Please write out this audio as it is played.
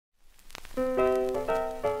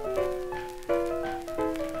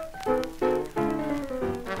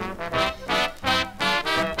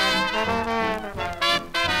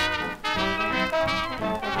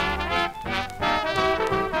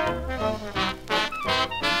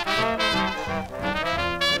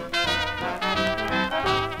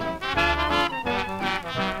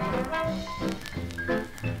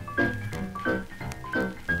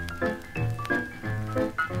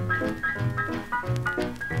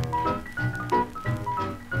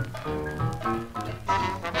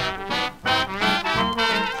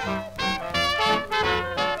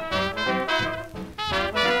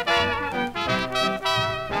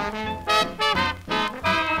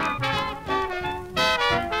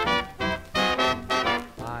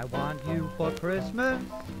Christmas,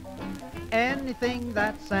 anything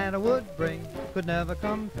that Santa would bring could never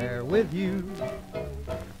compare with you.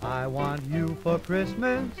 I want you for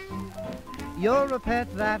Christmas. You're a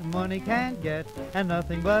pet that money can't get, and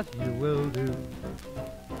nothing but you will do.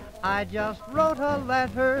 I just wrote a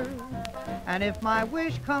letter, and if my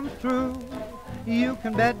wish comes true, you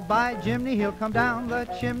can bet by Jiminy he'll come down the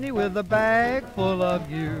chimney with a bag full of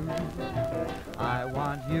you. I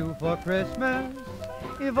want you for Christmas.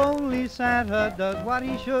 If only Santa does what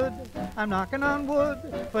he should, I'm knocking on wood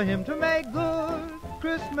for him to make good.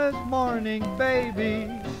 Christmas morning, baby,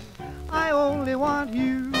 I only want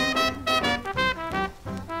you.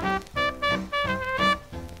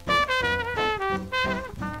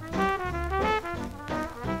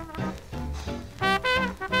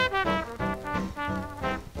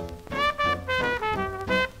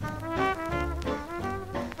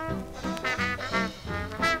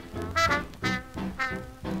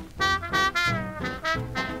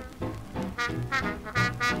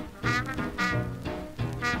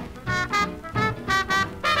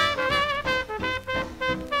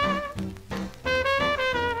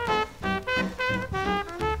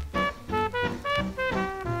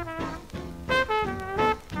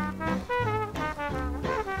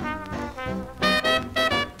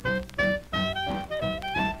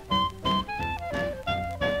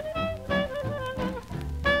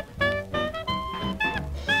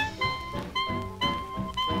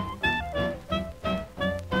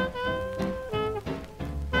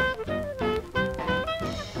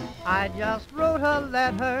 I just wrote a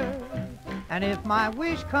letter, and if my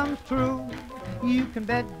wish comes true, you can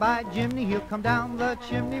bet by Jiminy he'll come down the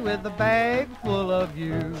chimney with a bag full of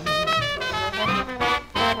you.